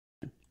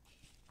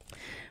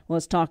Well,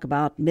 let's talk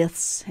about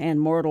myths and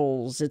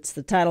mortals. It's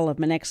the title of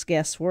my next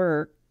guest's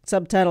work.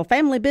 Subtitle,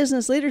 Family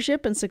Business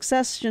Leadership and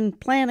Succession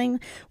Planning.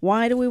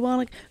 Why do we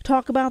want to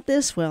talk about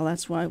this? Well,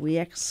 that's why we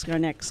ask our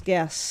next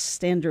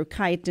guest, Andrew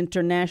Keyt,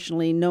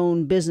 internationally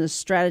known business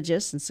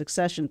strategist and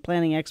succession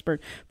planning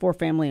expert for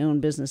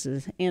family-owned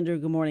businesses. Andrew,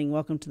 good morning.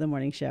 Welcome to the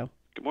morning show.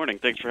 Good morning.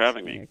 Thanks for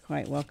having me. You're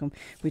quite welcome.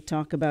 We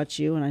talk about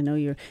you, and I know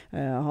you're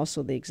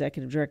also the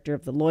executive director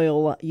of the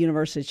Loyola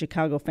University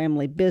Chicago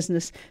Family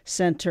Business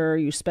Center.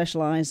 You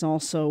specialize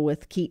also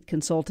with Keyt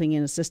Consulting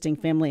in assisting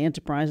family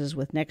enterprises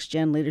with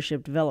next-gen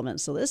leadership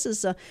development. So this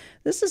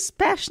is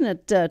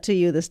passionate to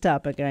you, this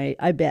topic,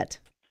 I bet.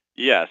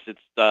 Yes,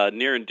 it's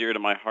near and dear to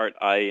my heart.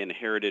 I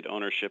inherited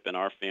ownership in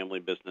our family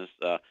business,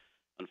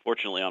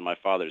 unfortunately, on my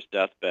father's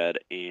deathbed,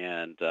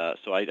 and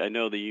so I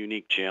know the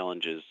unique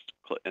challenges,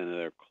 and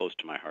they're close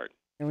to my heart.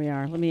 Here we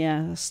are. Let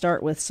me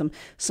start with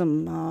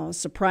some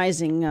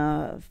surprising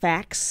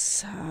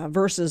facts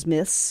versus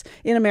myths.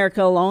 In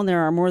America alone, there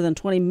are more than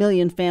 20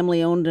 million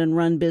family-owned and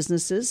run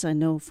businesses. I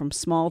know from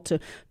small to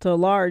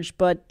large,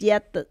 but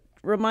yet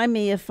remind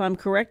me if I'm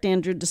correct,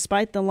 Andrew,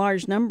 despite the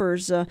large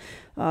numbers,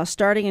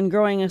 starting and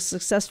growing a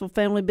successful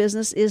family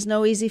business is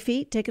no easy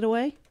feat. Take it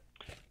away.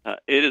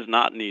 It is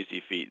not an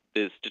easy feat.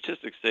 The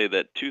statistics say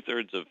that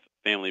two-thirds of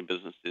family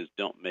businesses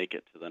don't make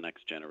it to the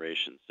next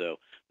generation. So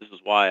this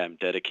is why I'm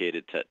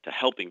dedicated to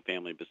helping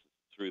family businesses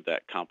through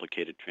that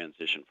complicated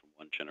transition from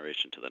one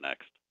generation to the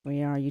next.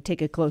 We are. You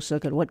take a close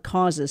look at what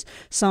causes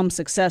some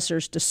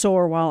successors to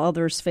soar while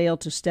others fail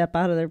to step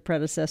out of their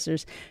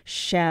predecessors'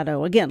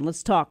 shadow. Again,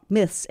 let's talk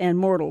myths and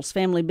mortals,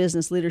 family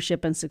business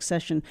leadership and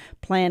succession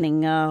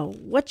planning.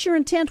 What's your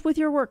intent with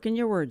your work, in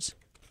your words?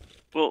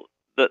 Well,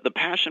 the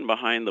passion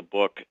behind the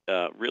book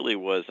really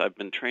was I've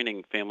been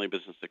training family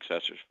business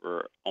successors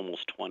for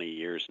almost 20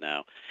 years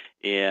now.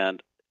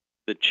 And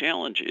the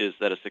challenge is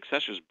that a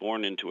successor is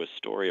born into a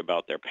story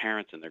about their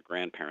parents and their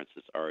grandparents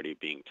that's already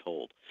being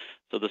told.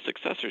 So the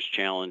successor's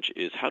challenge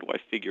is, how do I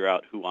figure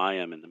out who I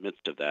am in the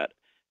midst of that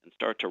and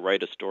start to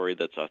write a story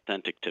that's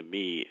authentic to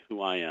me,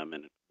 who I am,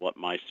 and what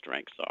my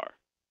strengths are.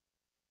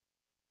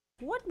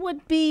 What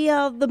would be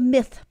the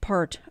myth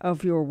part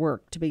of your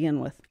work to begin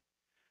with?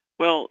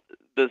 Well,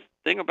 the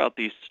thing about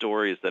these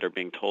stories that are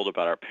being told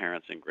about our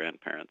parents and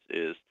grandparents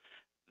is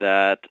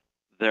that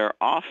they're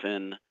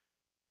often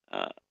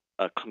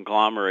a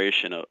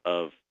conglomeration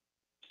of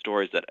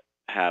stories that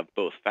have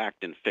both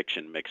fact and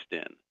fiction mixed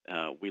in.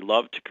 We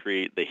love to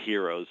create the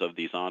heroes of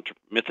these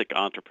mythic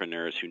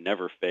entrepreneurs who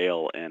never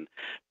fail and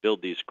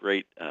build these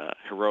great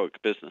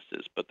heroic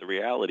businesses. But the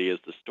reality is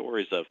the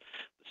stories of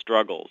the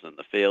struggles and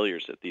the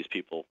failures that these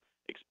people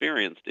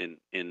experienced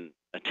in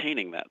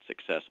attaining that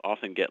success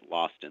often get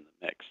lost in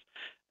the mix.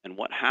 And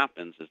what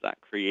happens is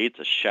that creates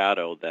a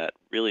shadow that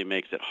really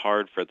makes it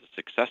hard for the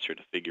successor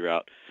to figure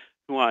out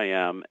who I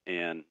am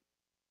and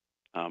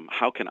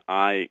how can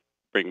I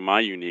bring my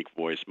unique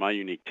voice, my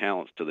unique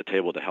talents to the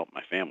table to help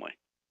my family.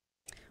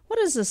 What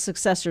is a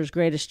successor's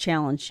greatest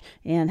challenge,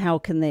 and how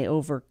can they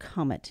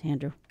overcome it,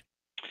 Andrew?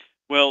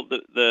 Well,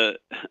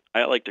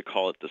 I like to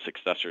call it the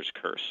successor's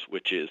curse,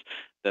 which is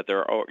that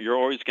you're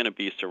always going to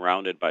be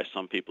surrounded by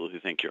some people who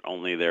think you're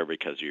only there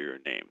because of your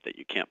name, that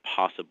you can't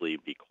possibly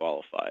be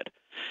qualified.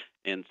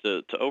 And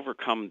so to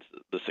overcome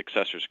the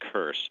successor's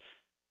curse,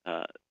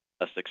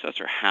 a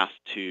successor has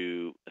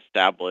to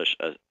establish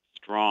a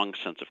strong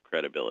sense of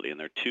credibility, and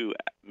there are two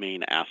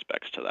main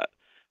aspects to that.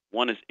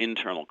 One is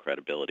internal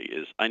credibility,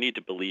 is I need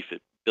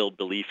to build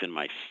belief in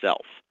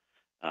myself,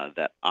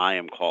 that I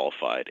am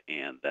qualified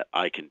and that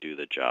I can do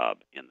the job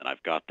and that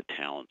I've got the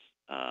talents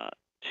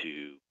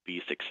to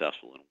be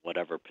successful in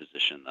whatever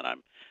position that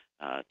I'm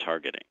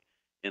targeting.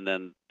 And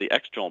then the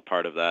external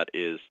part of that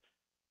is,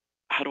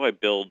 how do I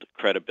build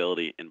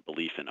credibility and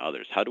belief in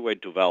others? How do I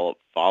develop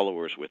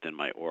followers within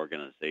my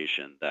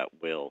organization that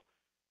will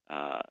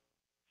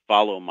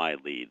follow my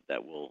lead,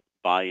 that will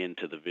buy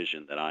into the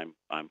vision that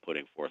I'm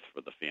putting forth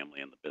for the family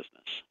and the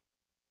business?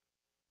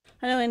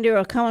 I know, Andrew,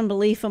 a common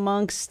belief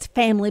amongst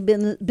family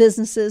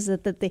businesses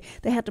that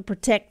they have to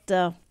protect,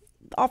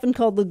 often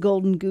called the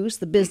golden goose,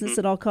 the business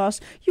at all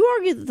costs. You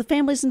argue that the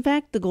family is, in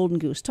fact, the golden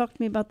goose. Talk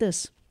to me about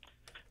this.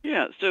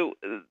 Yeah, so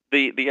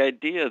the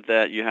idea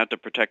that you have to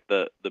protect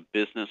the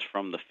business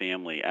from the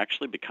family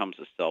actually becomes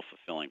a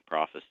self-fulfilling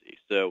prophecy.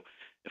 So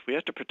if we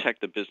have to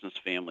protect the business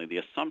family, the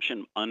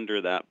assumption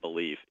under that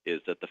belief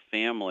is that the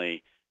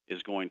family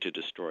is going to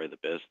destroy the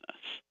business.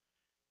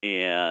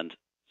 And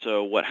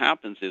so what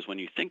happens is when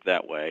you think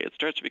that way, it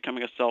starts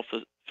becoming a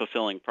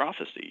self-fulfilling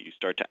prophecy. You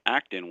start to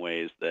act in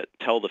ways that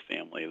tell the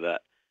family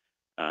that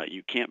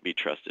you can't be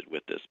trusted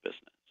with this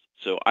business.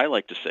 So I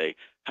like to say,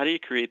 how do you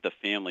create the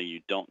family you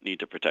don't need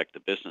to protect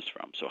the business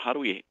from? So how do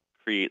we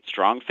create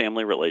strong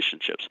family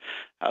relationships?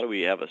 How do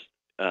we have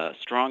a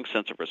strong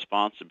sense of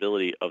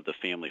responsibility of the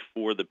family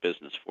for the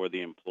business, for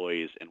the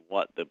employees, and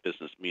what the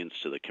business means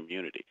to the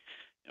community?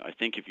 I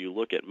think if you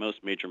look at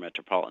most major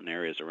metropolitan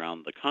areas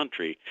around the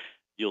country,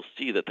 you'll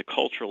see that the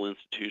cultural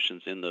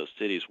institutions in those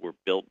cities were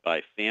built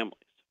by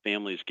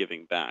families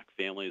giving back,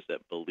 families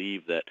that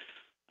believe that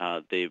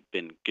they've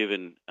been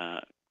given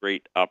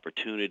great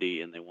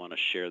opportunity, and they want to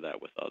share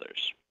that with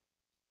others.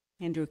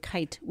 Andrew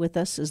Keyt with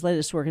us. His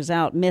latest work is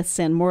out, Myths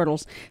and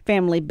Mortals,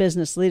 Family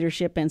Business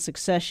Leadership and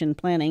Succession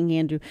Planning.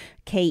 Andrew,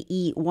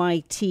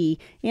 Keyt.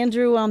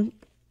 Andrew,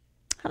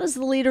 how does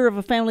the leader of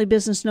a family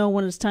business know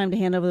when it's time to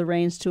hand over the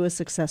reins to a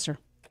successor?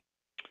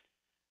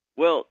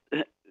 Well,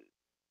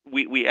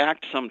 we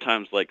act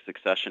sometimes like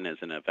succession is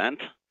an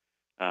event,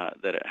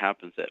 that it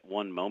happens at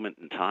one moment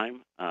in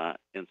time,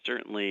 and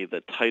certainly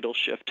the title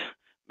shift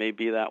may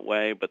be that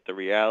way, but the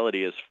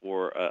reality is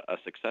for a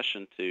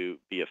succession to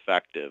be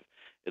effective,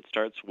 it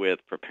starts with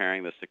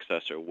preparing the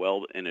successor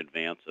well in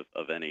advance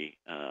of any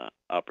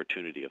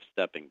opportunity of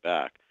stepping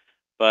back.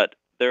 But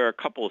there are a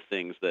couple of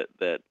things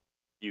that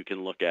you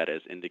can look at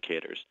as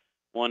indicators.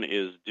 One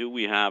is, do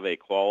we have a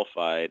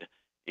qualified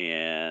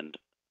and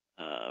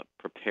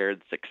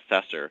prepared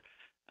successor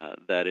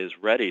that is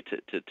ready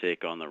to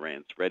take on the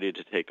reins, ready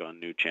to take on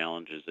new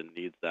challenges, and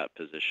needs that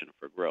position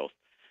for growth?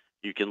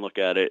 You can look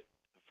at it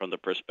from the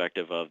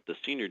perspective of the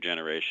senior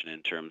generation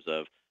in terms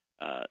of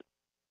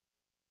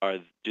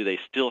do they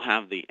still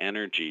have the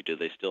energy? Do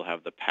they still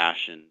have the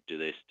passion? Do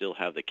they still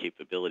have the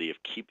capability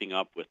of keeping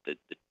up with the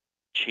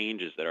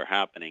changes that are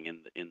happening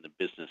in the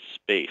business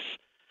space?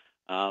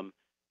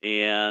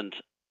 And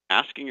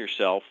asking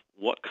yourself,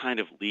 what kind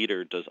of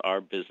leader does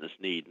our business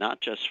need, not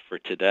just for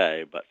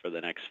today, but for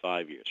the next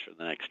 5 years, for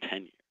the next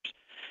 10 years?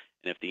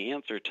 And if the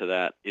answer to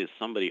that is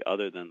somebody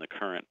other than the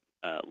current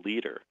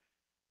leader,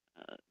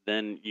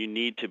 then you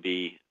need to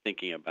be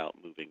thinking about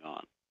moving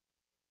on.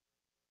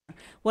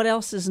 What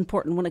else is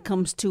important when it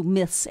comes to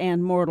myths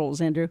and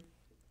mortals, Andrew?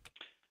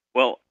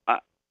 Well,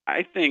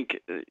 I think,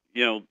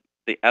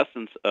 the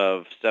essence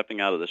of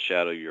stepping out of the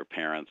shadow of your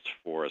parents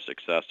for a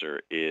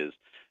successor is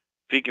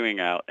figuring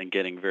out and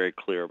getting very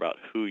clear about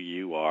who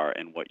you are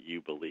and what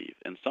you believe.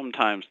 And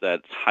sometimes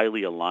that's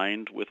highly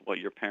aligned with what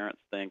your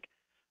parents think,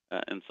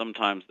 and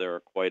sometimes there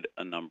are quite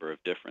a number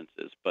of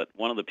differences. But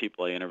one of the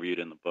people I interviewed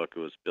in the book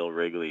was Bill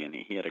Wrigley, and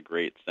he had a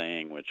great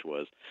saying, which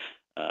was,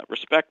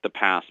 respect the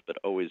past, but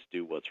always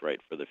do what's right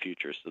for the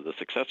future. So the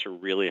successor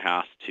really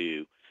has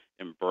to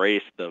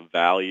embrace the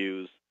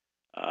values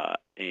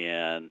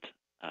and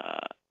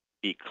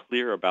be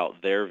clear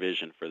about their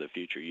vision for the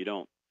future. You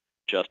don't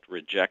just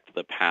reject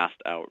the past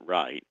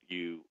outright.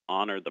 You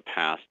honor the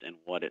past and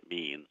what it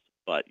means,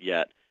 but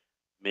yet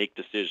make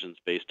decisions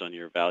based on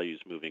your values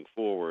moving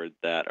forward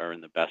that are in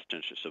the best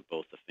interest of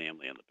both the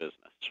family and the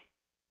business.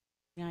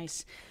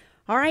 Nice.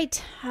 All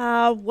right.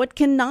 What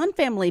can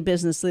non-family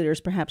business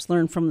leaders perhaps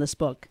learn from this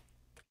book?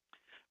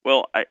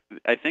 Well,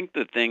 I think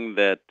the thing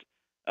that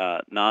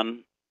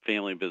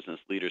non-family business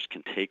leaders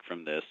can take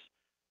from this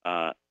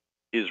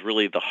is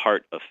really the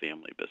heart of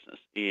family business.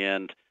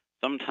 And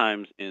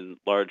sometimes in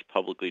large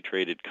publicly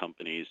traded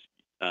companies,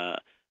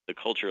 the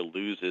culture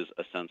loses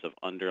a sense of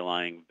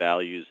underlying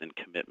values and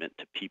commitment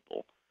to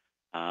people.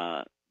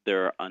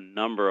 There are a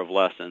number of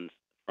lessons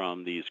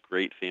from these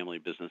great family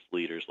business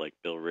leaders like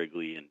Bill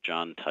Wrigley and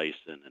John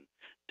Tyson and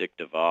Dick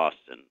DeVos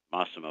and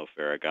Massimo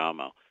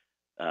Ferragamo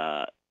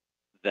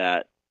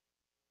that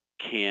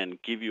can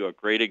give you a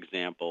great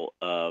example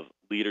of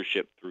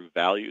leadership through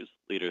values,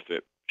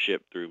 leadership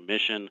through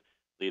mission,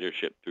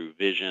 leadership through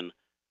vision,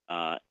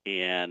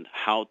 and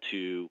how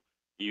to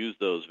use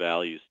those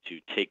values to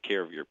take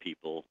care of your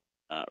people,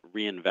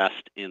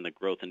 reinvest in the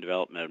growth and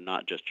development of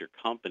not just your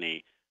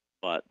company,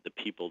 but the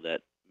people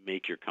that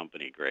make your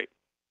company great.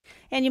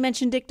 And you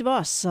mentioned Dick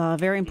DeVos,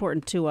 very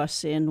important to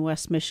us in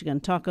West Michigan.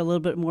 Talk a little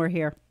bit more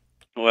here.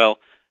 Well,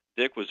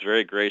 Dick was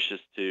very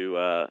gracious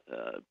to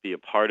be a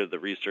part of the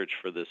research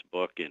for this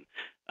book, and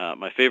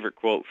my favorite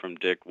quote from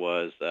Dick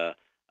was,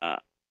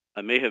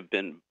 "I may have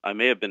been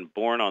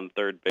born on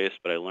third base,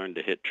 but I learned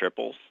to hit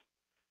triples."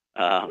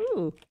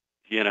 Ooh.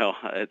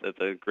 It's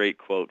a great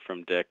quote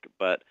from Dick.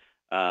 But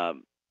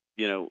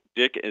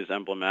Dick is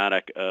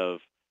emblematic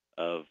of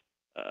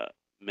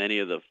many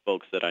of the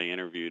folks that I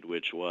interviewed,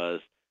 which was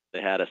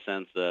they had a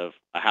sense of,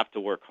 I have to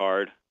work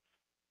hard.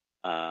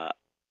 I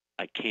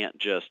can't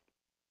just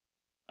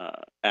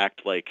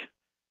act like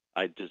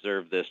I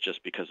deserve this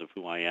just because of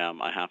who I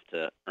am. I have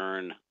to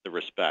earn the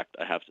respect.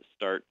 I have to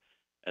start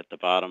at the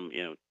bottom.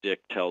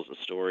 Dick tells a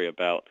story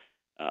about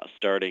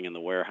starting in the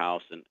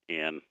warehouse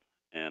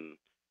and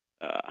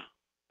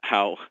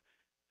how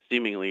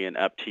seemingly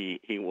inept he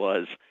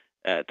was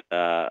at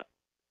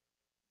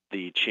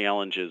the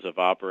challenges of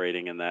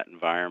operating in that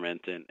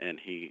environment, and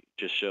he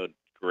just showed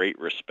great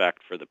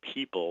respect for the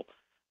people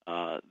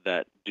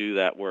that do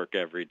that work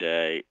every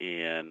day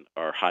and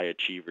are high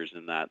achievers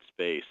in that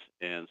space.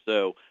 And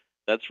so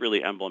that's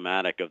really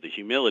emblematic of the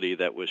humility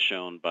that was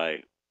shown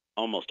by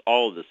almost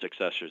all of the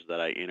successors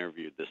that I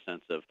interviewed, the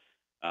sense of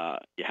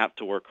you have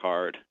to work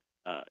hard,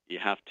 you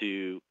have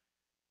to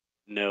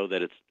know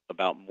that it's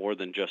about more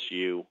than just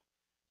you,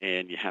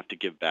 and you have to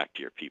give back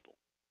to your people.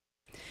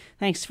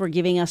 Thanks for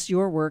giving us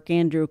your work,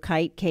 Andrew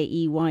Keyt,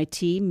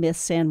 Keyt,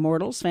 Myths and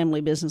Mortals,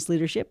 Family Business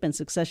Leadership and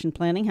Succession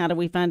Planning. How do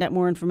we find out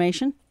more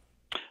information?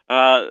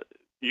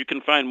 You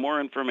can find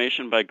more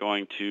information by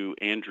going to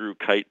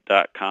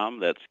andrewkeyt.com.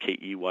 That's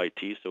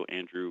Keyt, so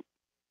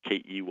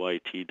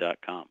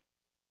andrewkeyt.com.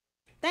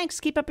 Thanks.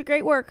 Keep up your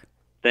great work.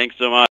 Thanks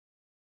so much.